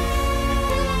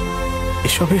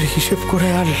 এসবের হিসেব করে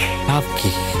আর লাভ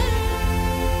কি,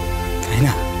 তাই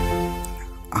না?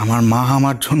 আমার মা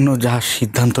আমার জন্য যা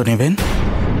সিদ্ধান্ত নেবেন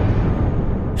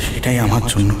সেটাই আমার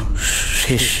জন্য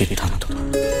শেষ সিদ্ধান্ত।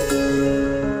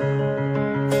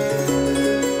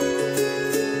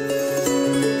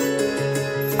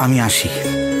 আমি আসি।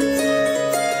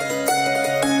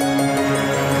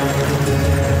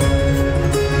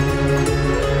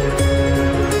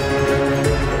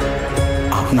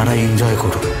 আপনারা এনজয়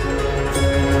করুন।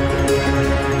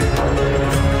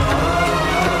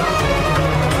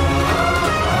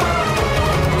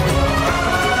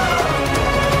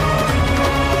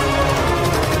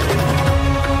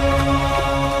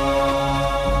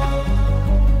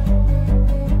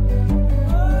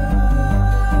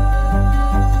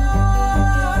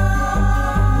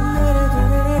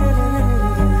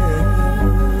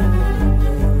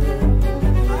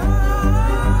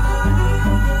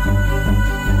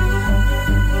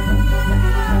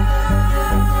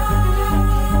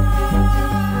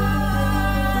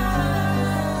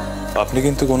 আপনি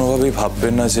কিন্তু কোনোভাবেই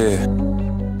ভাববেন না যে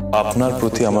আপনার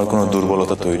প্রতি আমার কোনো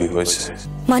দুর্বলতা তৈরি হয়েছে।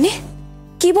 মানে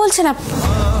কি বলছেন আপনি?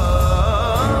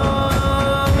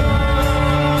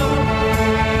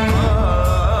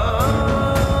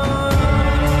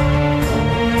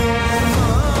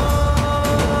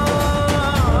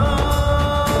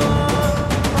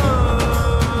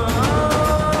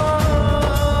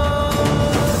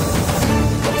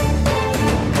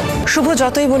 শুভ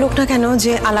যতই বলুক না কেন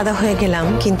যে আলাদা হয়ে গেলাম,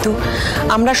 কিন্তু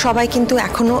আমরা সবাই কিন্তু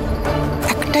এখনো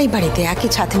একটাই বাড়িতে একই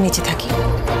ছাদের নিচে থাকি।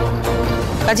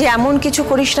 কাজে এমন কিছু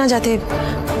করিস না যাতে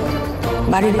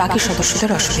বাড়ির বাকি সদস্যদের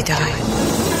অসুবিধা হয়।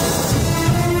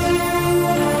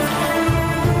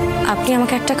 আপনি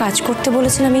আমাকে একটা কাজ করতে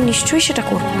বলেছেন, আমি নিশ্চয়ই সেটা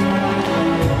করব।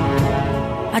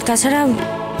 আর তাছাড়া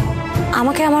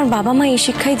আমাকে আমার বাবা মা এই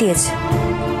শিক্ষাই দিয়েছে,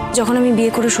 যখন আমি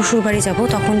বিয়ে করে শ্বশুর বাড়ি যাব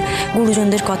তখন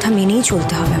গুরুজনদের কথা মেনেই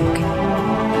চলতে হবে আমাকে।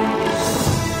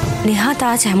 নেহাত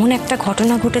আজ এমন একটা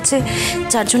ঘটনা ঘটেছে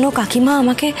যার জন্য কাকিমা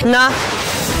আমাকে না,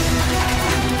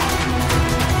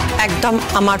 একদম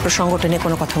আমার প্রসঙ্গ টেনে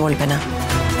কোনো কথা বলবে না।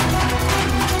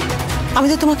 আমি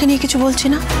তো তোমাকে নিয়ে কিছু বলছি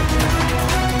না,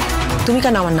 তুমি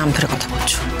কেন আমার নাম ধরে কথা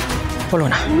বলছো? বলো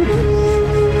না।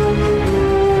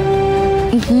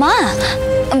 মা,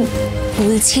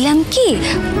 বলছিলাম কি,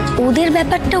 ওদের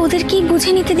ব্যাপারটা ওদেরকেই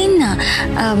বুঝে নিতে দিন না।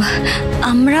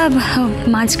 আমরা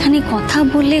মাঝখানে কথা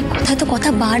বললে কোথায় তো কথা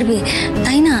বাড়বে,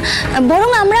 তাই না? বরং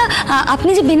আমরা আপনি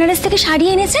যে বেনারস থেকে শাড়ি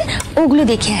এনেছেন ওগুলো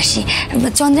দেখে আসি।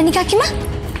 চন্দ্রানী কাকিমা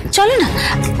চলো না,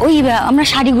 ওই আমরা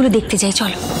শাড়িগুলো দেখতে যাই,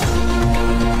 চলো।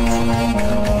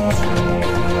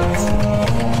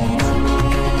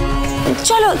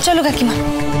 চলো চলো কাকিমা।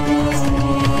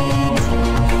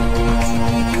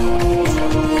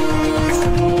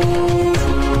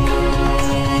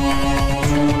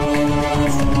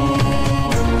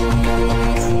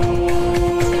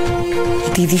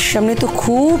 দিদির সামনে তো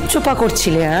খুব চোপা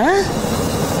করছিলে, হ্যাঁ?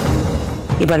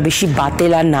 এবার বেশি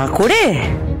বাতেল আর না করে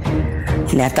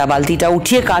নেতা বালতিটা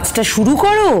উঠিয়ে কাজটা শুরু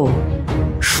করো।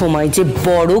 সময় যে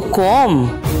বড় কম।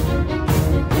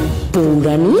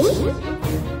 পৌরাণী,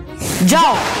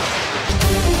 যাও।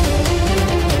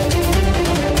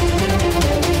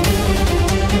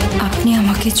 আপনি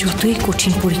আমাকে যতই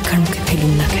কঠিন পরীক্ষার মুখে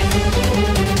ফেলুন না কেন,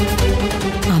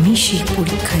 আমি সেই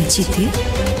পরীক্ষায় জিতে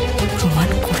প্রমাণ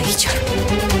করেই ছাড়ব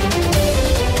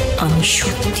আমি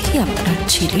সত্যি আপনার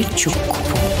ছেলের যোগ্য।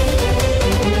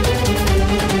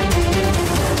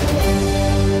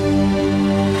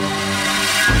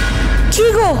 কি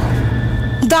গো,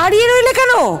 দাঁড়িয়ে রইলে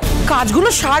কেন? কাজগুলো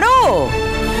সারো।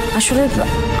 আসলে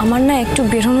আমার না একটু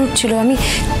বেরোনোর ছিল, আমি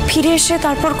ফিরে এসে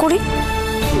তারপর করি।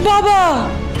 বাবা,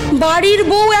 বাড়ির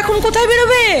বউ এখন কোথায়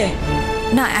বেরোবে?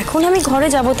 না, এখন আমি ঘরে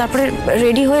যাব, তারপরে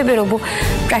রেডি হয়ে বেরোবো,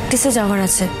 প্র্যাকটিসে যাওয়ার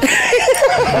আছে।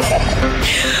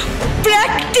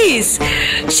 প্র্যাকটিস?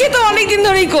 সে তো অনেকদিন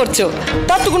ধরেই করছো,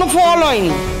 তার তো কোনো ফল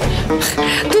হয়নি।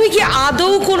 তুমি কি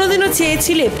আদৌ কোনোদিনও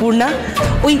চেয়েছিলে পূর্ণা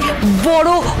ওই বড়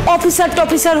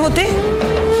অফিসার হতে?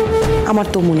 আমার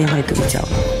তো মনে হয় তুমি চাও।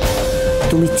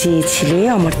 তুমি চেয়েছিলে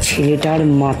আমার ছেলেটার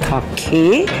মাথা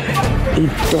খেয়ে এই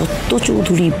দত্ত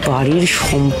চৌধুরী বাড়ির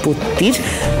সম্পত্তির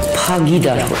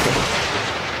ভাগিদার হতে,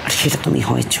 আর সেটা তুমি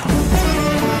হয়েছ।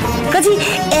 কাজে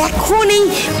এখন এই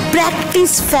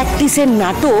প্র্যাকটিসের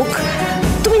নাটক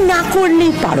তুমি না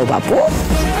করলেই পারো বাবু।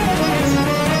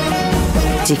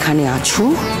 যেখানে আছো,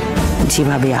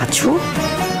 যেভাবে আছো,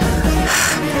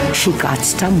 সেই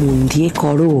কাজটা মন দিয়ে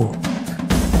করো।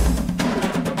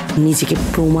 নিজেকে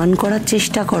প্রমাণ করার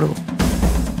চেষ্টা করো,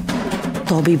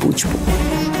 তবে বুঝবো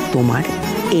তোমার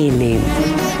এলেম।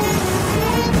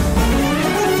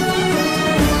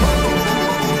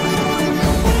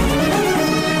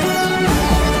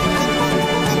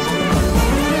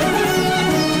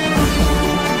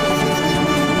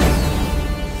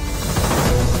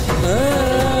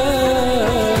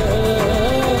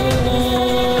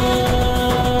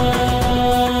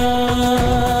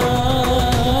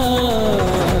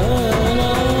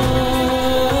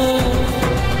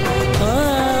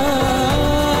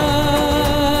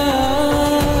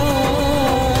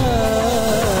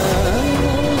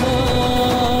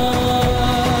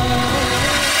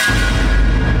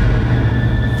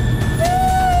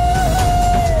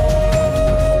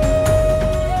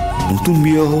 নতুন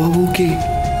বিয়ে হওয়া বউকে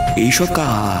এইসব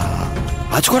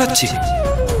কাজ করাচ্ছে?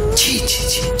 ছি ছি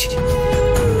ছি ছি।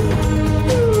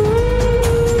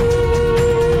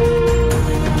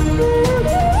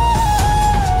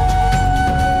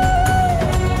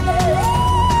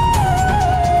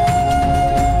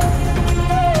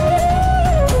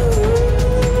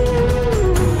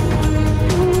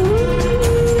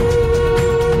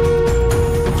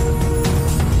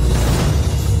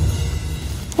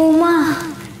 ওমা,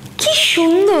 কি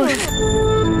সুন্দর!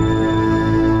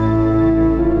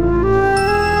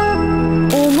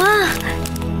 ওমা,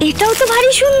 এটাও তো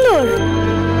ভারী সুন্দর।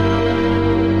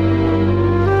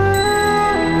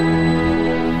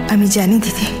 আমি জানি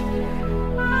দিদি,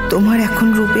 তোমার এখন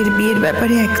রূপের বিয়ের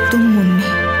ব্যাপারে একদম মন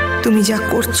নেই। তুমি যা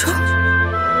করছো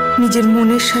নিজের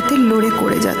মনের সাথে লড়ে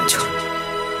করে যাচ্ছ,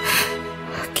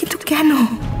 কিন্তু কেন?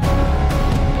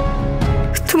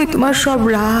 তুমি তোমার সব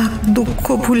রাগ দুঃখ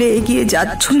ভুলে এগিয়ে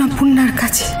যাচ্ছ না পূর্ণার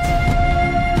কাছে?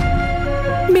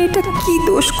 মেয়েটা কি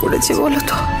দোষ করেছে বলো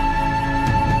তো?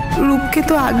 রূপকে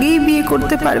তো আগেই বিয়ে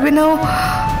করতে পারবে না,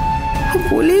 ও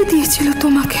বলেই দিয়েছিল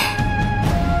তোমাকে।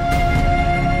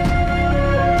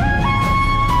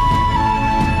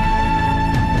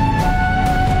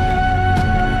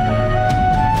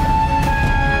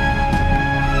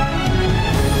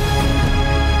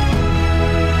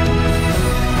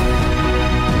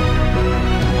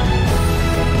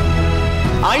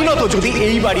 আইনত যদি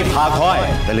এই বাড়ি ভাগ হয়,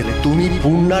 তাহলে তুমি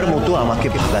পূর্ণার মতো আমাকে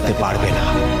ভাগাতে পারবে না।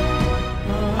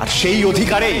 আর সেই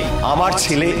অধিকারে আমার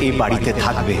ছেলে এই বাড়িতে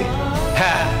থাকবে।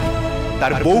 হ্যাঁ,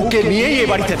 তার বউকে নিয়েই এই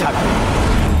বাড়িতে থাকবে।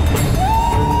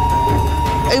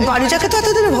 এই বাড়িটাকে তো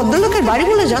এতদিন ভদ্রলোকের বাড়ি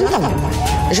বলে জানতাম।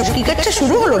 এসব ক্রিকেটটা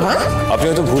শুরু হলো না? আপনি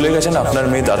হয়তো ভুলে গেছেন, আপনার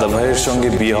মেয়ে দাদা ভাইয়ের সঙ্গে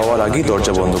বিয়ে হওয়ার আগেই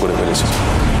দরজা বন্ধ করে ফেলেছে।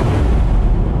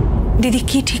 দিদি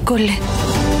কি ঠিক করলে?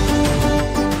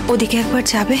 ওদিকে একবার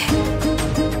যাবে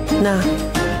না?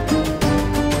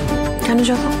 কেন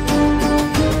যাব?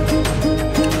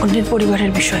 অন্যের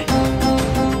পরিবারের বিষয়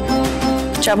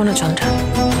যাব না চন্দ্রা।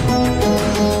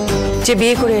 যে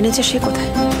বিয়ে করে এনেছে সে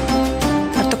কোথায়,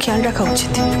 আর তো খেয়াল রাখা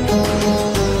উচিত।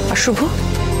 আর শুভ,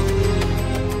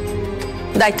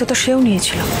 দায়িত্ব তো সেও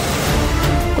নিয়েছিল,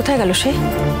 কোথায় গেল সে?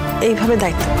 এইভাবে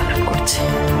দায়িত্ব পালন করছে।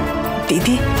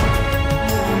 দিদি,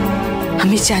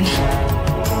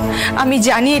 আমি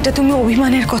জানি এটা তুমি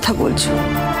অভিমানের কথা বলছো।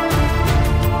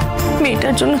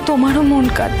 মেয়েটার জন্য তোমারও মন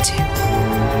কাঁদছে,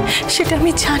 সেটা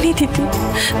আমি জানি দিদি,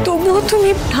 তবুও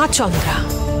তুমি। না চন্দ্রা,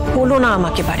 বলো না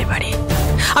আমাকে বারে বারে।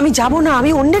 আমি যাব না,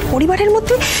 আমি অন্যের পরিবারের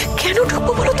মধ্যে কেন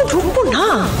ঢুকবো বলো তো? ঢুকবো না।